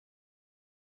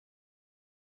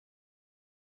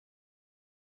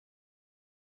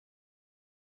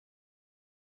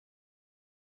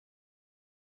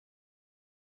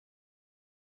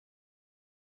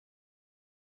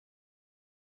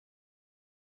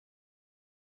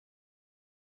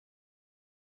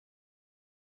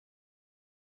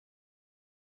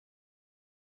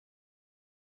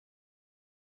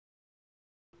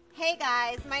Hey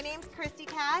guys, my name's Christy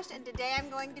Cash and today I'm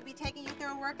going to be taking you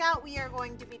through a workout. We are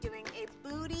going to be doing a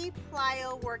booty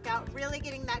plyo workout, really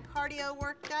getting that cardio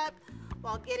worked up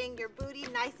while getting your booty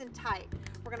nice and tight.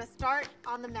 We're going to start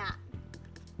on the mat.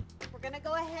 We're going to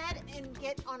go ahead and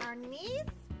get on our knees,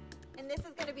 and this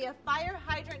is going to be a fire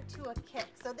hydrant to a kick.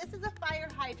 So this is a fire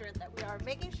hydrant that we are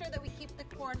making sure that we keep the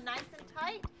core nice and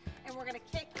tight, and we're going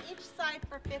to kick each side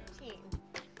for 15.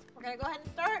 We're going to go ahead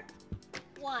and start.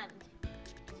 1,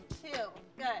 2,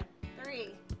 good, 3,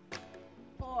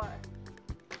 4,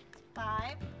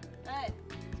 5, good.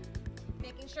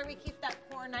 Making sure we keep that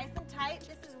core nice and tight.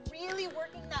 This is really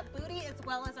working that booty as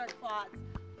well as our quads.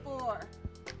 4,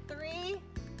 3,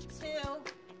 2,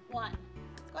 1.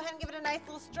 Let's go ahead and give it a nice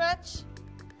little stretch.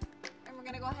 And we're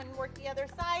gonna go ahead and work the other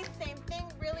side. Same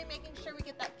thing, really making sure we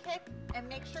get that kick and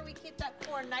make sure we keep that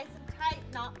core nice and tight,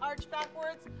 not arch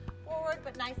backwards, forward,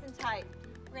 but nice and tight.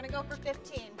 We're gonna go for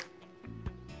 15.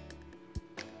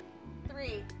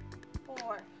 3,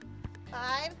 4,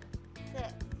 5,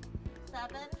 6,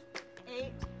 7,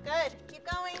 8, good. Keep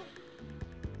going.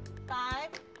 5,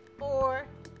 4,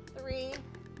 3,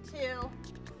 2,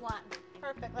 1.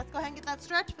 Perfect. Let's go ahead and get that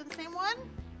stretch for the same one.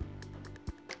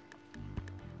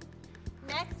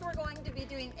 Next, we're going to be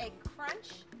doing a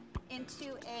crunch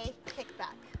into a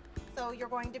kickback. So you're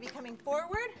going to be coming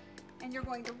forward and you're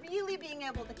going to really being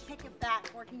able to kick it back,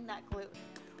 working that glute.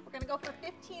 We're going to go for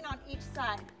 15 on each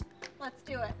side. Let's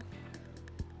do it.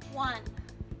 1,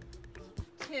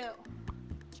 2,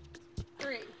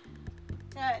 3.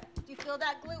 Good. Do you feel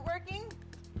that glute working?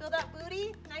 Feel that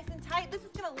booty nice and tight? This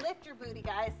is going to lift your booty,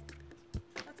 guys.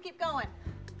 Let's keep going.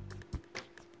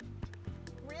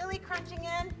 Really crunching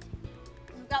in.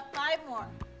 We've got 5 more.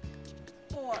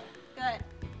 4. Good.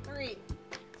 3,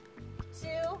 2,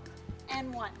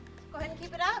 and 1. Go ahead and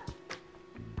keep it up.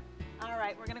 All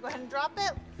right, we're going to go ahead and drop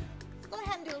it. Let's go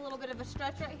ahead and do a little bit of a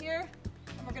stretch right here.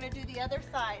 And we're going to do the other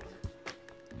side.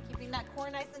 Keeping that core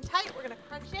nice and tight, we're going to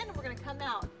crunch in and we're going to come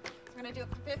out. We're going to do it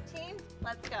for 15.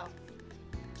 Let's go.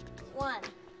 1,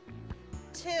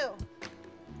 2,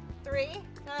 3,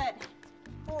 good.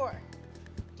 4.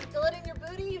 Do you feel it in your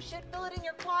booty? You should feel it in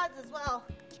your quads as well.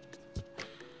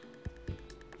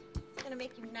 It's going to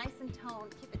make you nice and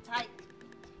toned. Keep it tight.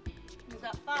 We've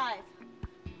got 5,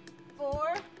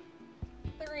 4,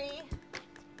 3,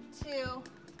 2,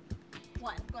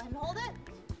 1. Go ahead and hold it.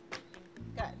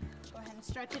 Good. Go ahead and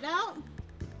stretch it out.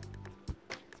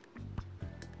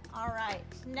 All right.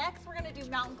 Next, we're going to do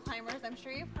mountain climbers. I'm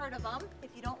sure you've heard of them.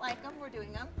 If you don't like them, we're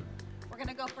doing them. We're going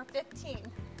to go for 15.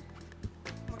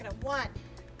 We're going to 1,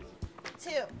 2,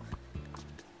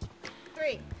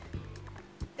 3.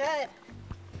 Good.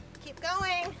 Keep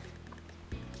going.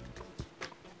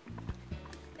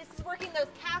 This is working those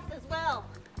calves as well.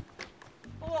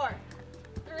 4,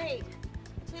 3,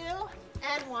 2,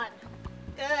 and 1.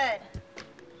 Good.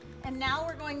 And now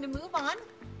we're going to move on.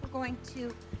 We're going to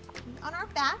be on our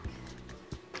back.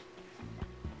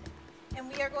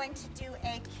 And we are going to do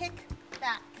a kick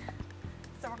back.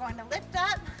 So we're going to lift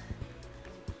up.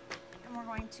 And we're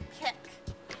going to kick.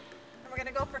 And we're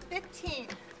going to go for 15.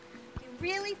 You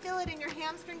really feel it in your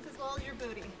hamstrings as well as your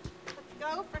booty. Let's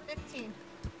go for 15.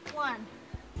 1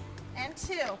 and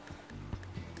 2,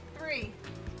 3.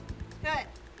 Good.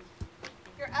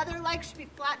 Your other leg should be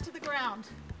flat to the ground.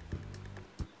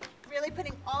 Really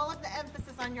putting all of the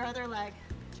emphasis on your other leg.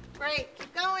 Great.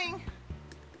 Keep going.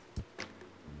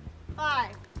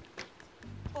 5,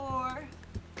 4,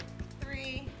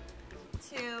 3,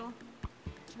 2,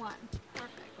 1.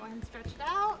 Perfect. Go ahead and stretch it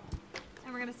out.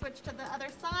 And we're going to switch to the other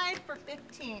side for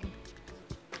 15.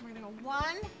 We're going to go 1,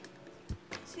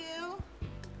 2,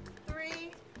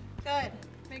 3. Good.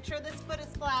 Make sure this foot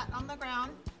is flat on the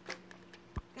ground.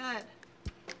 Good.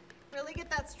 Really get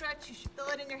that stretch. You should feel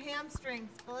it in your hamstrings.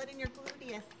 Feel it in your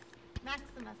gluteus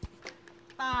maximus.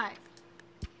 5,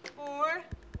 4,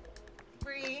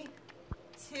 3,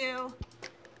 2,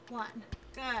 1.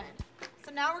 Good.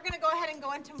 So now we're going to go ahead and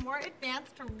go into more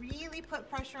advanced to really put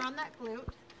pressure on that glute.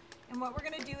 And what we're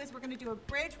going to do is we're going to do a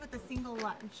bridge with a single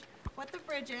lunge. What the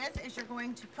bridge is you're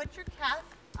going to put your calf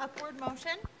upward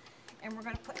motion, and we're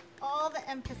going to put all the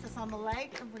emphasis on the leg,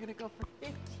 and we're going to go for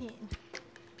 15.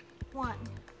 1,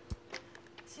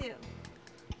 2,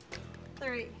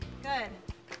 3. Good.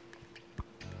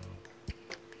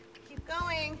 Keep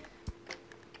going.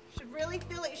 You should really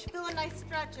feel it. You should feel a nice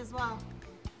stretch as well.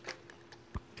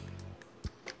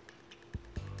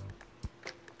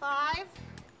 5,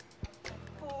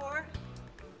 4,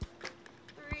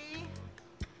 3,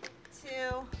 2,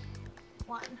 1.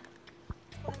 Go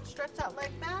ahead and stretch that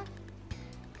leg back.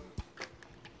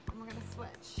 And we're going to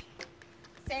switch.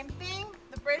 Same thing,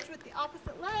 the bridge with the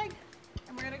opposite leg,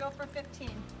 and we're gonna go for 15.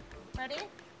 Ready?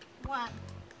 1,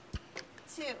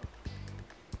 2,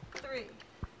 3,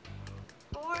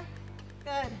 4,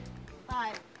 good,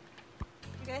 5.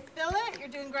 You guys feel it? You're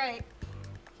doing great.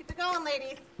 Keep it going,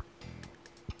 ladies.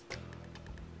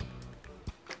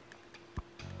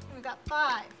 And we've got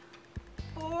 5,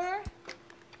 4,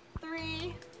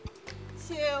 3,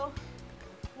 2,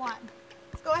 1.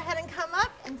 Let's go ahead and come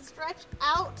up and stretch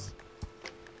out.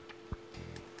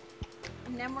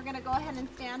 And then we're gonna go ahead and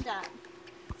stand up.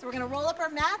 So we're gonna roll up our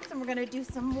mats and we're gonna do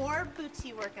some more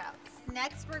booty workouts.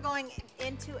 Next, we're going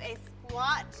into a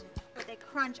squat with a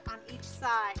crunch on each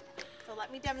side. So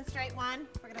let me demonstrate one.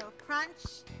 We're gonna go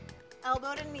crunch,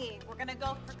 elbow to knee. We're gonna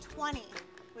go for 20.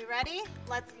 We ready?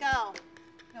 Let's go.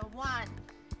 Go 1,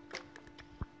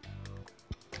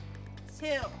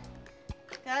 2,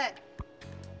 good.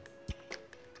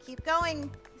 Keep going.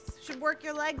 You should work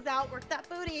your legs out, work that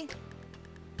booty.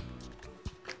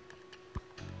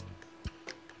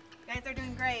 You guys are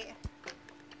doing great.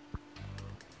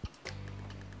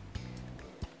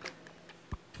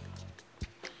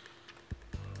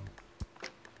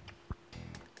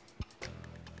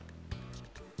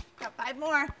 Got 5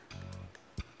 more.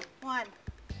 1,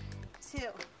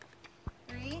 2,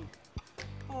 3,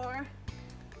 4,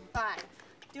 5.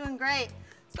 Doing great.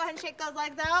 Let's go ahead and shake those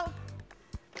legs out.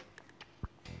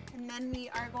 And then we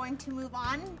are going to move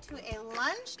on to a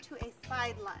lunge, to a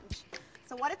side lunge.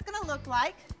 So what it's gonna look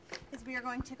like is we are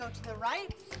going to go to the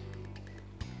right,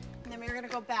 and then we're gonna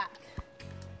go back.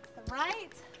 The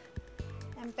right,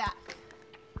 and back.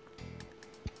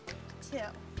 2.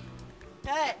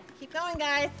 Good, keep going,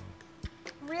 guys.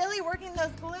 Really working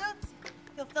those glutes.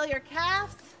 You'll feel your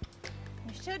calves.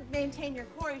 You should maintain your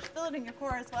core. You should feel it in your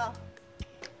core as well.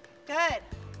 Good.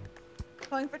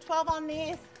 Going for 12 on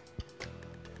these.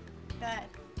 Good.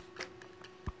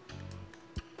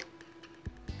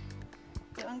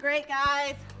 Doing great,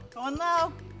 guys. Going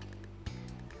low.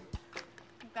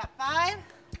 We've got 5,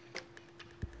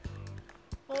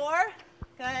 4,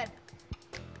 good.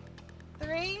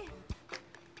 3,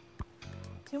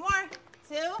 2 more,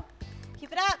 2,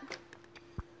 keep it up.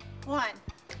 1.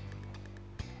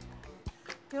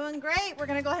 Doing great. We're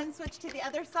gonna go ahead and switch to the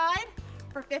other side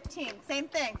for 15. Same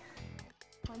thing.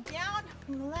 One down,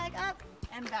 bring the leg up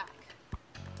and back.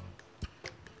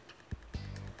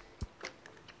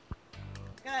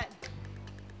 Good.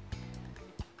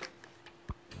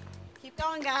 Keep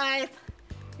going, guys.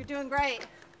 You're doing great.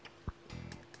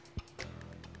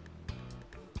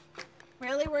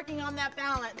 Really working on that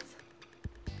balance.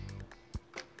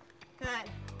 Good.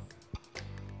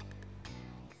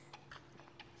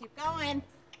 Keep going.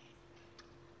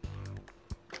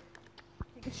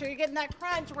 Making sure you're getting that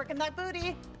crunch, working that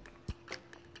booty.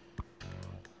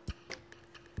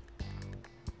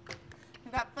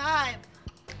 We've got 5,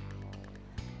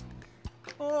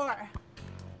 4,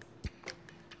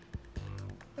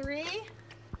 3,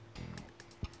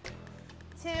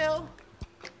 2,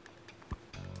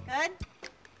 good,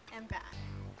 and back.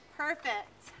 Perfect.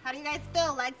 How do you guys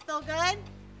feel? Legs feel good?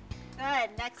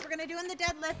 Good. Next, we're going to do in the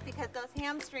deadlift because those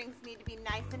hamstrings need to be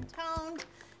nice and toned.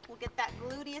 We'll get that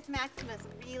gluteus maximus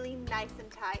really nice and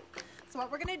tight. So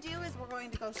what we're going to do is we're going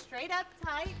to go straight up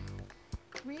tight,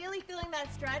 really feeling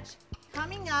that stretch,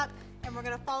 coming up, and we're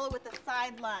going to follow with a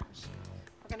side lunge.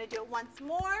 We're going to do it once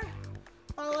more,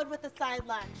 followed with a side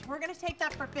lunge. We're going to take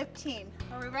that for 15.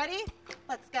 Are we ready?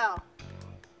 Let's go.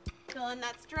 Feeling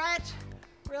that stretch,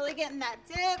 really getting that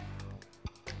dip.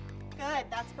 Good,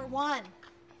 that's for 1.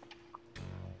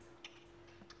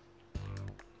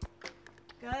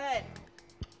 Good.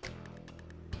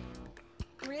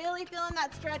 Really feeling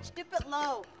that stretch, dip it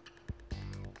low.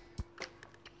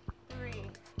 3,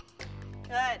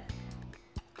 good.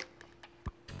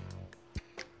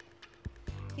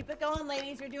 Keep it going,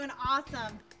 ladies, you're doing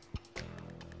awesome.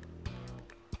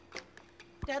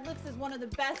 Deadlifts is one of the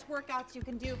best workouts you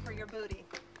can do for your booty.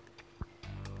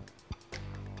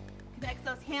 Connects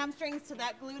those hamstrings to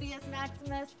that gluteus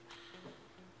maximus.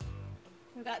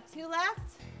 We've got 2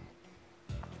 left.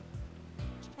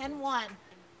 And 1.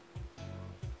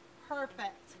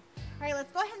 Perfect. All right,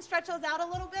 let's go ahead and stretch those out a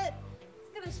little bit.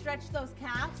 It's gonna stretch those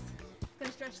calves. It's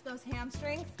gonna stretch those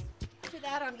hamstrings. Do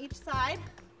that on each side.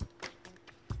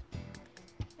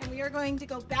 And we are going to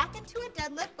go back into a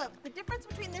deadlift, but the difference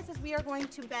between this is we are going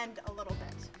to bend a little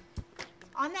bit.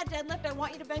 On that deadlift, I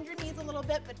want you to bend your knees a little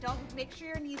bit, but don't make sure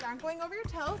your knees aren't going over your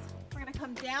toes. We're gonna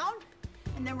come down,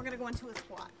 and then we're gonna go into a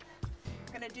squat.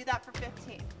 We're gonna do that for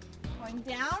 15. Going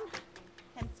down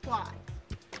and squat.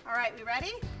 All right, we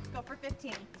ready? Let's go for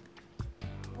 15.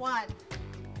 1,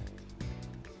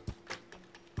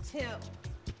 2,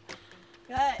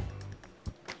 Good.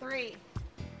 3,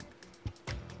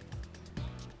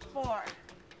 4.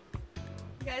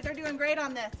 You guys are doing great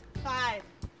on this. 5.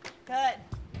 Good.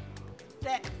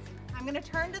 6. I'm going to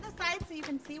turn to the side so you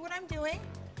can see what I'm doing.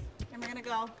 And we're going to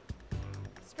go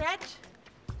stretch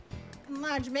and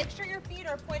lunge. Make sure your feet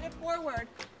are pointed forward.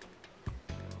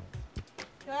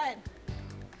 Good.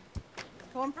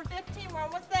 Going for 15. We're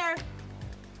almost there.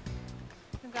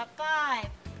 We've got 5,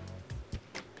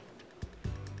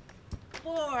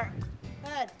 4.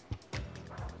 Good.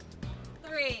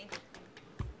 3,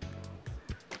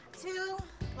 2.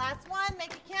 Last one.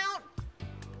 Make it count.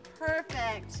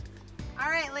 Perfect. All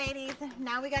right, ladies.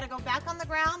 Now we got to go back on the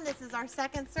ground. This is our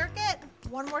second circuit.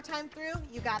 One more time through.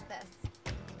 You got this.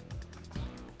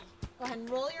 Go ahead and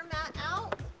roll your mat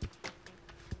out.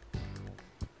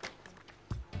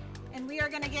 And we are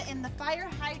going to get in the fire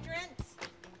hydrant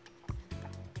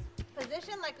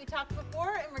position like we talked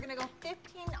before, and we're going to go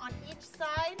 15 on each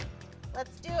side.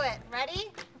 Let's do it. Ready?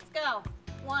 Let's go.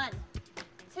 1,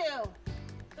 2,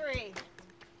 3,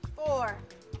 4.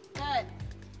 Good.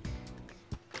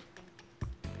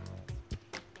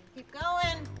 Keep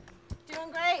going.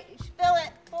 Doing great. You should feel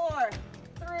it. 4,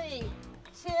 3,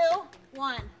 2,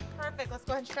 1. Perfect. Let's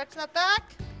go ahead and stretch that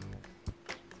back.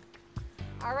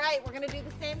 All right, we're going to do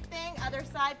the same thing, other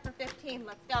side for 15.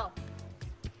 Let's go.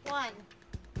 1,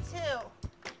 2,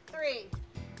 3,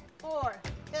 4.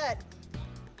 Good.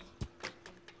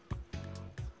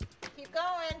 Keep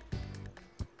going.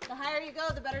 The higher you go,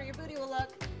 the better your booty will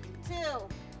look. 2,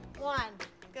 1.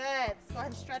 Good. Let's go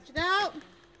ahead and stretch it out.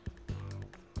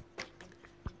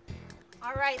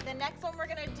 All right, the next one we're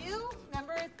going to do,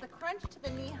 remember, it's the crunch to the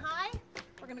knee high.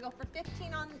 We're going to go for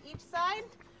 15 on each side.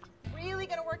 Really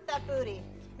going to work that booty.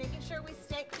 Making sure we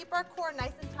keep our core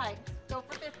nice and tight. Go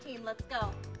for 15. Let's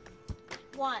go.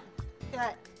 1.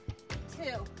 Good.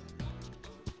 2,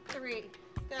 3.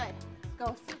 Good.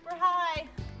 Go super high.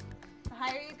 The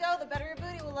higher you go, the better your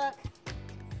booty will look.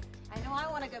 I know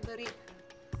I want a good booty.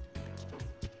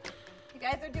 You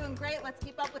guys are doing great. Let's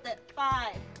keep up with it.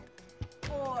 5,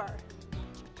 4,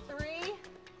 3,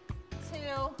 2,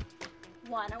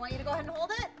 1. I want you to go ahead and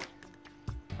hold it.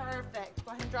 Perfect.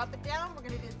 Go ahead and drop it down. We're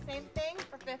going to do the same thing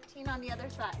for 15 on the other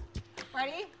side.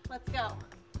 Ready? Let's go.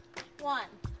 1,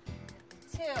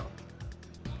 2,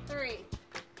 3,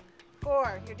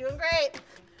 4. You're doing great.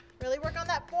 Really work on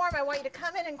that form. I want you to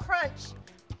come in and crunch.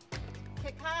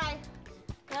 Kick high.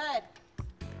 Good.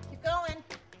 Keep going.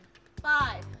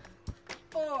 5,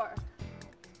 4,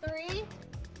 3,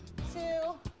 2,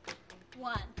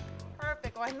 1.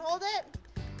 Perfect. Go ahead and hold it.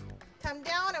 Come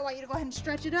down. I want you to go ahead and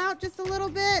stretch it out just a little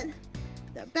bit.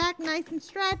 The back nice and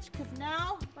stretched, because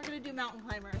now we're going to do mountain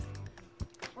climbers.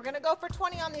 We're going to go for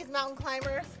 20 on these mountain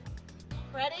climbers.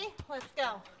 Ready? Let's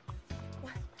go.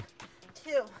 1,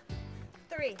 2,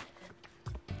 3.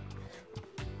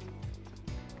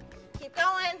 Keep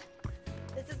going.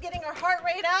 This is getting our heart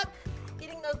rate up,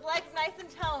 getting those legs nice and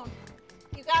toned.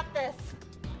 You got this.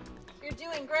 You're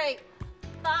doing great.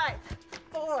 5,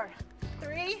 4,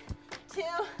 3, 2,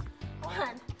 1.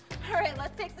 All right,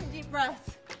 let's take some deep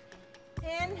breaths.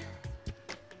 In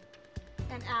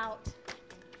and out.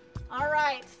 All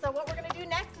right, so what we're gonna do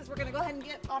next is we're gonna go ahead and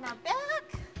get on our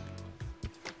back.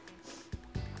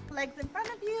 Legs in front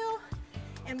of you.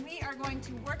 And we are going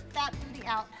to work that booty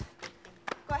out.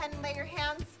 Go ahead and lay your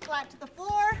hands flat to the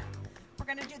floor. We're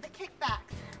gonna do the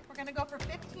kickbacks. We're gonna go for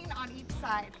 15 on each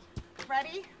side.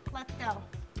 Ready? Let's go.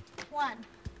 1,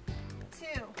 2,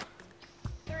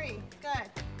 3, good.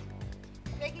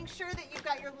 Making sure that you've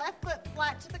got your left foot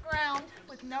flat to the ground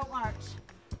with no arch.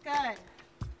 Good.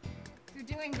 You're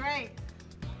doing great.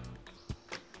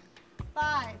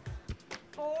 5,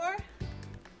 4,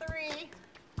 3,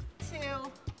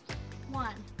 2,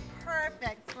 1.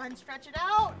 Perfect. Go ahead and stretch it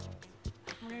out.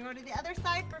 We're going to go to the other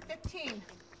side for 15.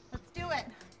 Let's do it.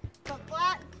 Foot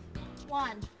flat.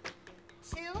 1,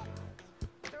 2,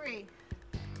 3,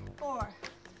 4,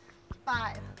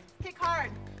 5. Kick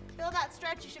hard. Feel that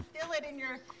stretch. You should feel it in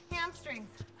your hamstrings.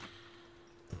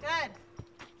 Good.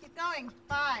 Keep going.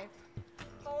 5,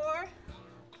 4,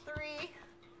 3,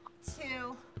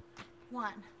 2,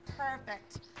 1. Perfect.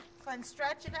 Let's go ahead and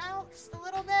stretch it out just a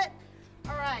little bit.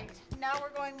 All right. Now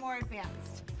we're going more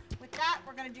advanced. With that,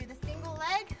 we're going to do the single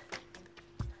leg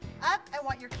up. I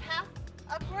want your calf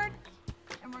upward.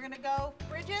 And we're going to go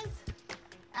bridges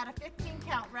at a 15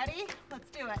 count. Ready? Let's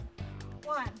do it.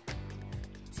 1,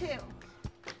 2,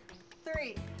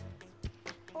 3,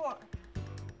 4.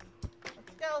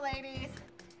 Let's go, ladies.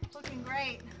 Looking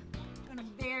great. Doing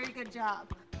a very good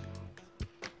job.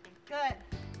 Good.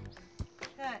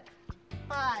 Good.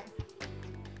 5,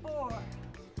 4,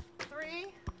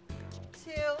 3,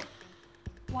 2,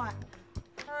 1.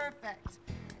 Perfect.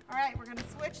 All right, we're gonna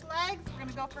switch legs. We're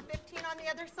gonna go for 15 on the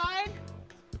other side.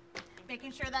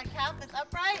 Making sure that calf is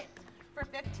upright for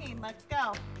 15. Let's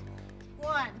go.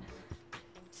 1,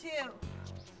 2,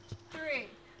 3,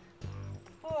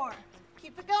 4.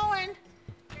 Keep it going.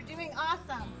 You're doing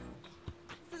awesome.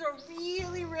 This is a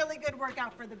really, really good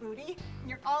workout for the booty. And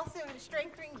you're also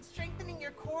strengthening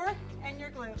your core and your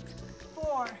glutes.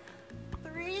 4,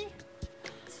 3,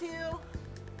 2,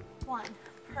 1.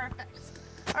 Perfect.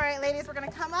 All right, ladies, we're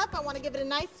gonna come up. I wanna give it a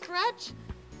nice stretch.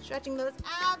 Stretching those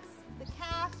abs, the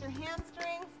calves, your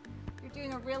hamstrings. You're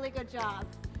doing a really good job.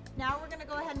 Now we're gonna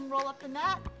go ahead and roll up the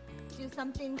mat, do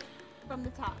something from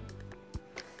the top.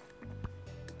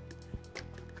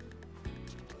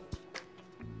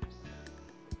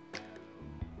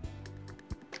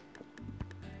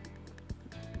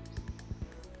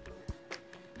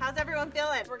 How's everyone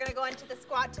feeling? We're gonna go into the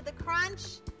squat to the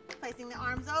crunch, placing the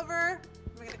arms over.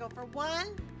 We're gonna go for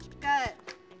 1, good.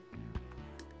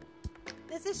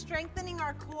 This is strengthening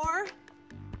our core,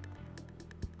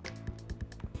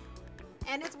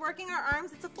 and it's working our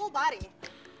arms. It's a full body,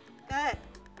 good.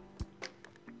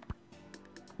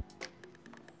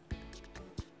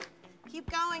 Keep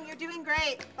going, you're doing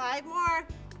great. 5 more,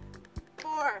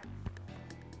 4,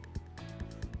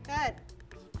 good.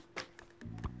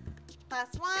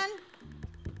 Last one.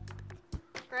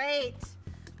 Great.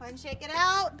 Go ahead and shake it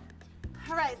out.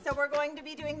 All right, so we're going to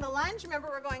be doing the lunge. Remember,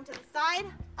 we're going to the side,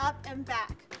 up, and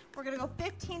back. We're going to go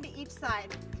 15 to each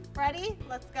side. Ready?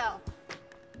 Let's go.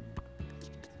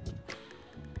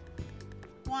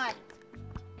 1,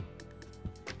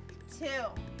 2,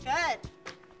 good.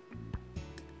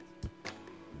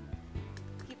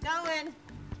 Keep going.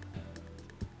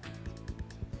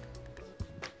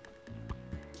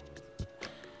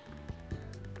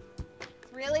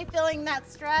 Really feeling that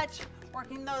stretch,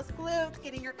 working those glutes,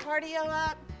 getting your cardio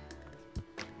up.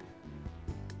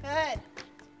 Good.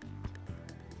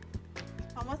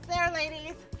 Almost there,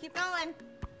 ladies. Keep going.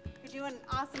 You're doing an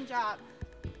awesome job.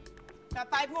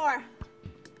 Got 5 more.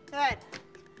 Good.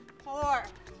 4.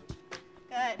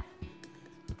 Good.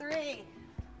 3.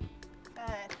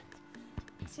 Good.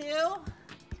 2.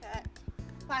 Good.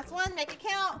 Last one, make it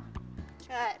count.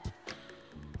 Good.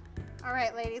 All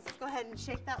right, ladies, let's go ahead and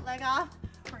shake that leg off.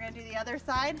 We're gonna do the other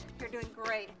side. You're doing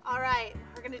great. All right,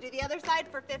 we're gonna do the other side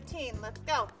for 15. Let's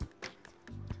go.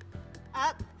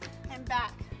 Up and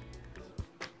back.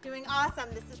 Doing awesome.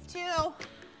 This is 2.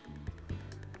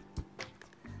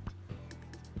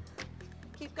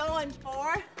 Keep going.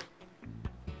 4.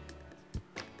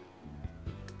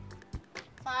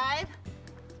 5.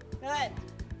 Good.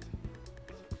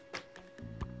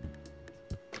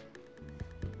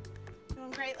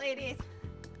 Doing great, ladies.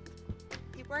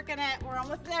 Keep working it. We're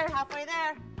almost there, halfway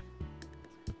there.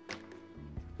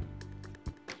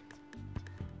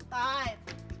 5,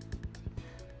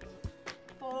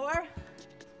 4,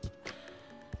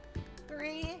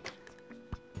 3,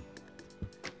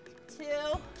 2,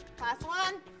 last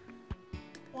one,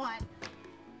 1.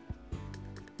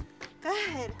 Good.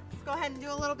 Let's go ahead and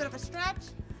do a little bit of a stretch.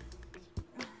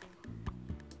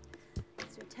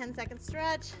 Let's do a 10-second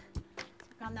stretch.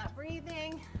 Work on that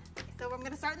breathing. So I'm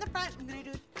going to start in the front. I'm going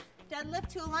to do deadlift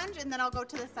to a lunge, and then I'll go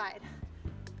to the side.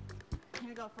 I'm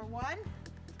going to go for 1.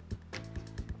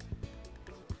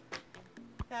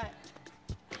 Good.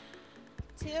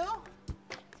 2.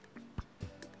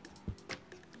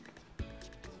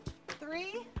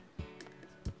 3.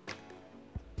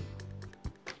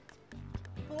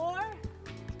 4.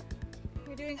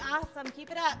 You're doing awesome. Keep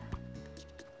it up.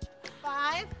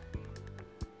 5.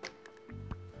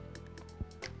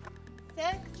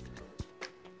 6.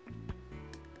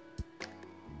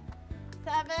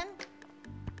 7.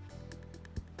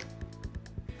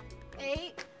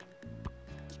 8.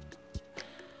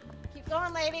 Keep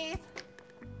going, ladies.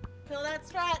 Feel that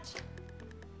stretch.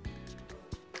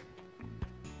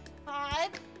 5.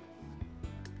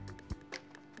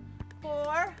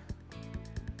 4.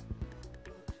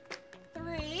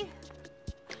 3.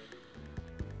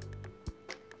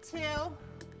 2.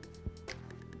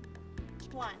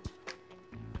 1.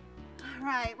 All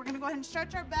right, we're gonna go ahead and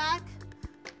stretch our back.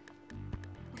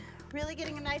 Really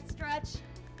getting a nice stretch.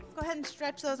 Let's go ahead and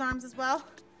stretch those arms as well.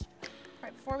 All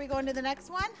right, before we go into the next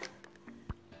one.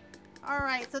 All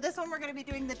right, so this one we're gonna be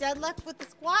doing the deadlift with the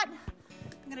squat.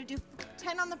 I'm gonna do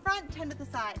 10 on the front, 10 to the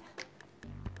side.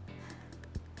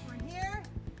 We're here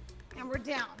and we're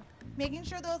down. Making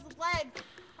sure those legs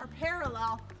are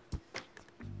parallel.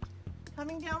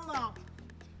 Coming down low.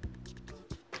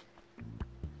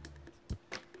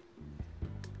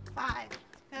 5,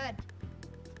 good.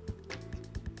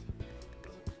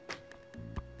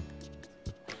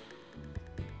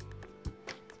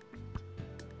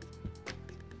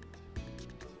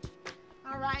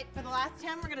 All right, for the last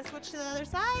 10, we're gonna switch to the other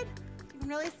side. You can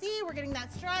really see we're getting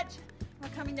that stretch. We're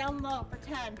coming down low for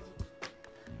 10.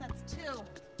 That's 2,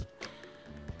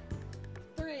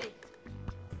 3,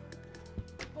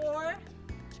 4,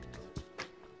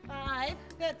 5.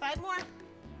 Good, 5 more.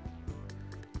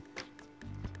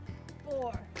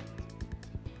 4,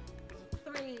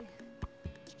 3,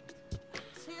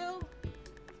 2,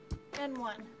 and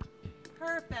 1.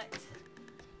 Perfect.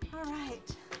 All right.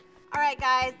 All right,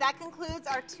 guys, that concludes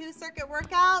our 2-circuit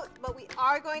workout, but we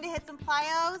are going to hit some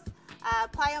plyos.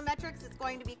 Plyometrics is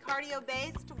going to be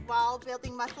cardio-based while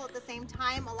building muscle at the same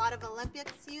time. A lot of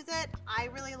Olympics use it. I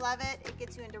really love it. It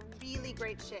gets you into really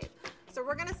great shape. So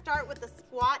we're gonna start with a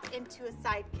squat into a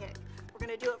side kick. We're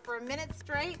gonna do it for a minute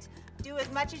straight. Do as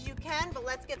much as you can, but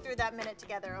let's get through that minute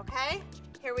together, okay?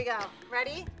 Here we go.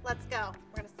 Ready? Let's go.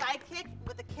 We're gonna side kick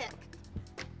with a kick.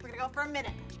 We're gonna go for a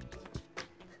minute.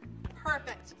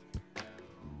 Perfect.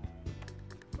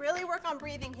 Really work on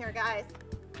breathing here, guys.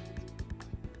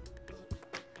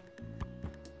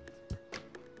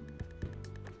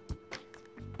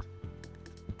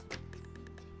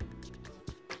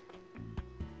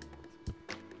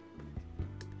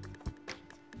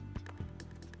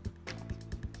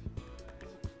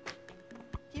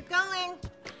 Keep going.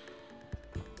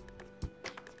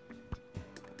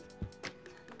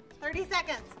 30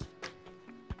 seconds.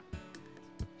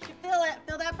 You should feel it.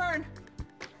 Feel that burn.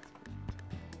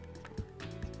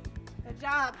 Good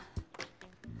job.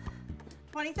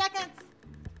 20 seconds.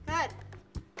 Good.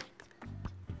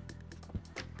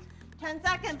 10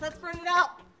 seconds. Let's burn it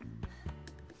out.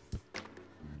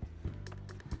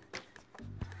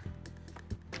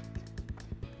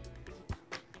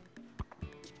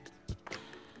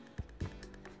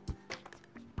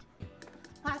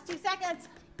 Last 2 seconds.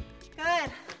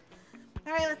 Good.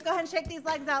 All right, let's go ahead and shake these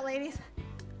legs out, ladies.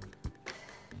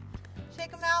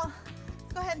 Shake them out.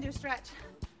 Let's go ahead and do a stretch.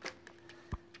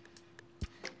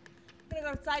 I'm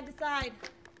gonna go side to side.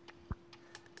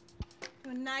 Do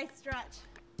a nice stretch.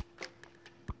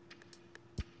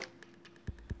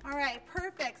 All right,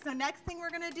 perfect. So next thing we're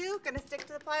gonna do, gonna stick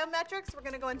to the plyometrics. We're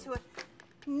gonna go into a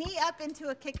knee up into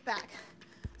a kick back.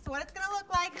 So what it's gonna look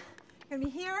like, you're gonna be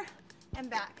here and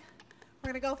back. We're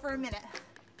gonna go for a minute.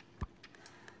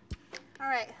 All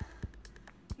right,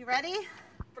 you ready?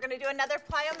 We're gonna do another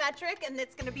plyometric, and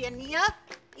it's gonna be a knee up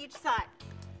each side.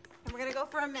 And we're gonna go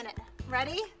for a minute.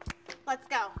 Ready? Let's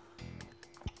go.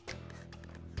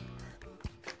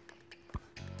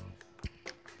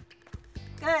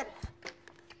 Good.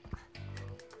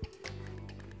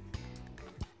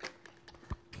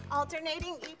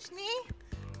 Alternating each knee,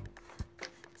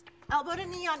 elbow to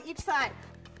knee on each side.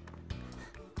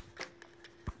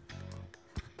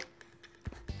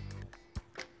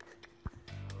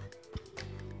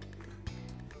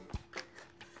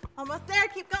 Almost there,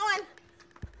 keep going.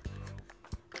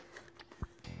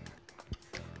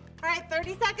 All right,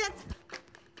 30 seconds.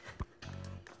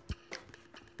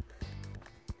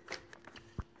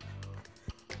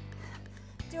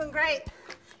 Doing great.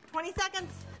 20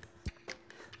 seconds.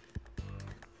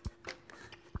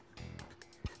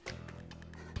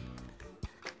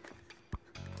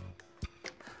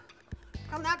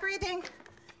 I'm not breathing.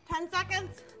 10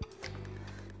 seconds.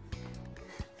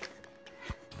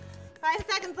 5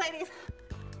 seconds, ladies.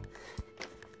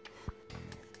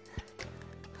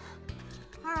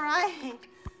 All right.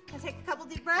 Gonna take a couple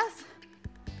deep breaths.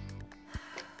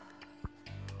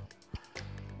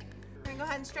 We're gonna go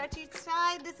ahead and stretch each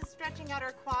side. This is stretching out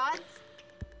our quads.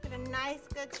 Get a nice,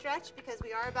 good stretch because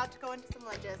we are about to go into some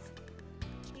lunges.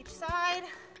 Each side.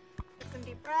 Take some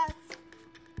deep breaths.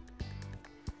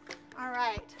 All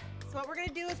right. So what we're gonna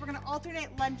do is we're gonna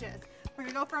alternate lunges. We're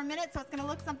gonna go for a minute, so it's gonna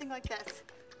look something like this.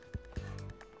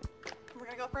 We're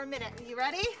gonna go for a minute. Are you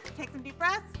ready? Take some deep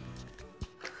breaths.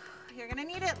 You're gonna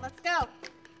need it. Let's go.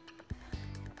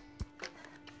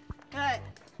 Good.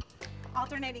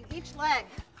 Alternating each leg.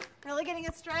 Really getting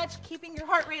a stretch, keeping your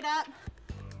heart rate up.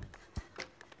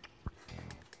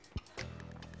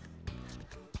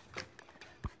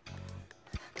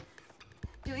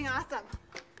 Doing awesome.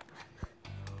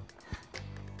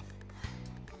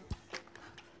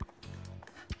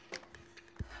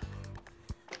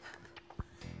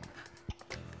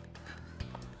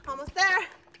 Almost there.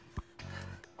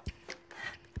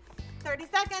 30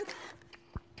 seconds.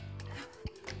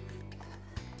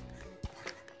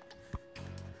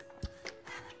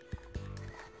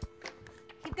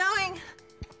 Keep going.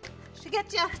 Should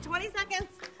get you. 20 seconds.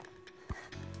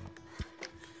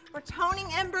 We're toning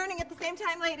and burning at the same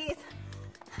time, ladies.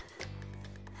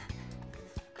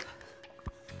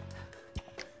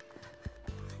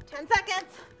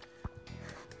 Seconds.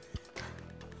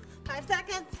 5 5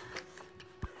 seconds.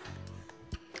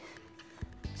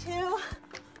 2,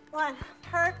 1.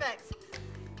 Perfect.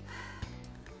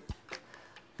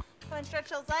 Go and stretch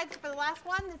those legs for the last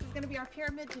one. This is going to be our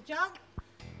pyramid to jump.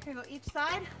 We're going to go each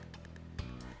side.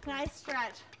 Nice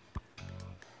stretch.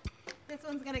 This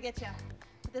one's going to get you.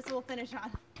 This we'll finish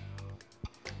on.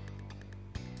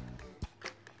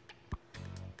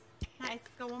 Nice. Let's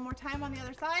go one more time on the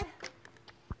other side.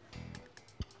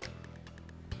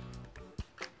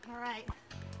 All right.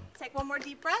 Let's take one more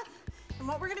deep breath. And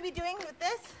what we're going to be doing with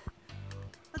this,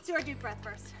 let's do our deep breath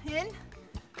first. In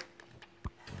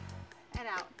and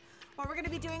out. What we're going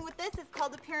to be doing with this is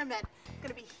called the pyramid. It's going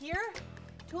to be here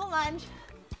to a lunge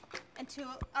and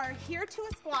here to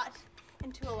a squat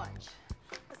and to a lunge.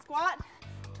 A squat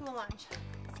to a lunge.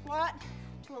 A squat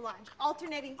to a lunge.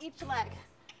 Alternating each leg.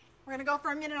 We're going to go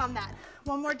for a minute on that.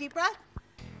 One more deep breath.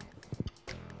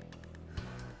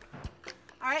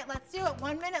 All right, let's do it.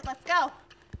 1 minute. Let's go.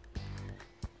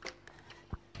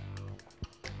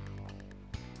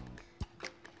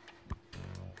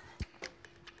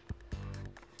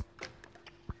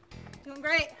 Doing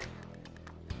great.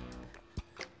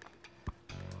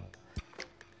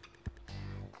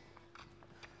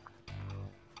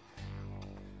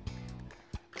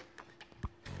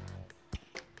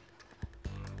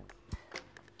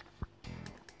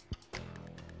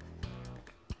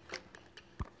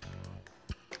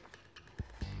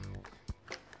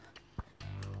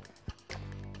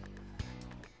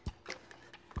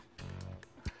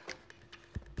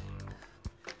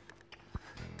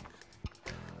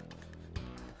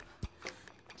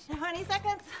 How many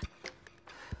seconds?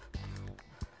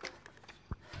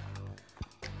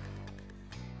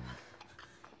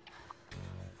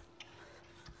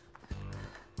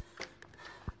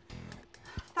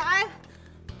 5.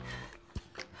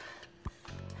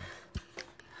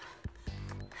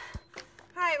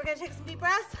 All right, we're going to take some deep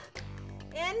breaths.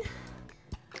 In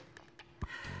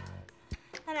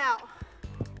and out.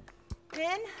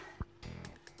 In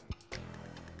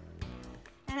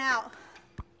and out.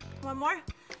 One more.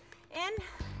 In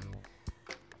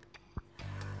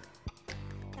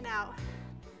and out.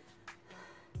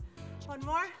 One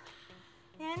more.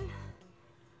 In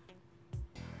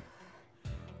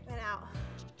and out.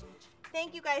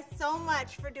 Thank you guys so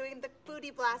much for doing the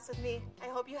booty blast with me. I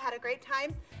hope you had a great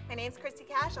time. My name's Christy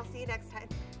Cash. I'll see you next time.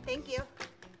 Thank you.